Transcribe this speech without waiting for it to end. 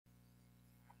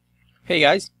Hey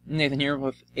guys, Nathan here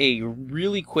with a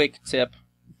really quick tip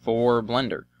for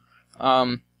Blender.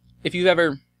 If you've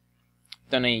ever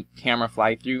done a camera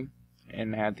fly through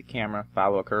and had the camera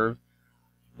follow a curve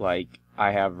like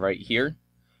I have right here,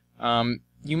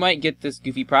 you might get this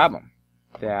goofy problem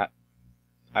that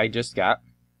I just got,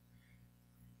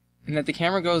 and that the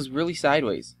camera goes really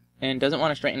sideways and doesn't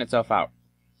want to straighten itself out,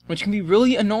 which can be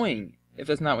really annoying if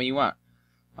that's not what you want.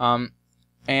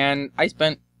 And I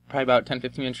spent probably about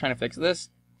 10-15 minutes trying to fix this,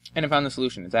 and I found the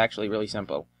solution. It's actually really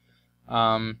simple.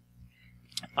 All you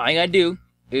gotta do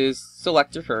is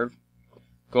select your curve,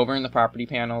 go over in the property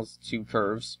panels to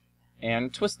curves,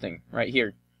 and twisting right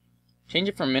here. Change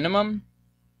it from minimum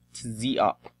to Z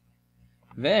up.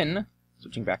 Then,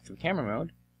 switching back to the camera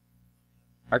mode,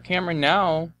 our camera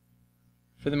now,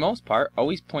 for the most part,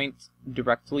 always points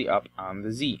directly up on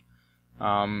the Z.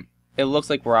 It looks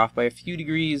like we're off by a few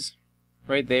degrees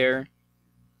right there.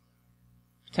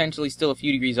 Potentially still a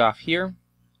few degrees off here,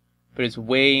 but it's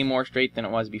way more straight than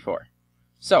it was before.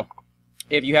 So,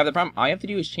 if you have the problem, all you have to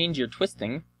do is change your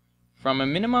twisting from a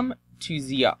minimum to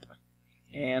Z up.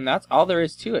 And that's all there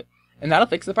is to it. And that'll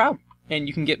fix the problem. And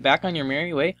you can get back on your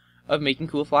merry way of making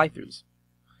cool fly-throughs.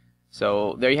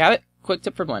 So, there you have it. Quick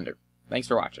tip for Blender. Thanks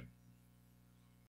for watching.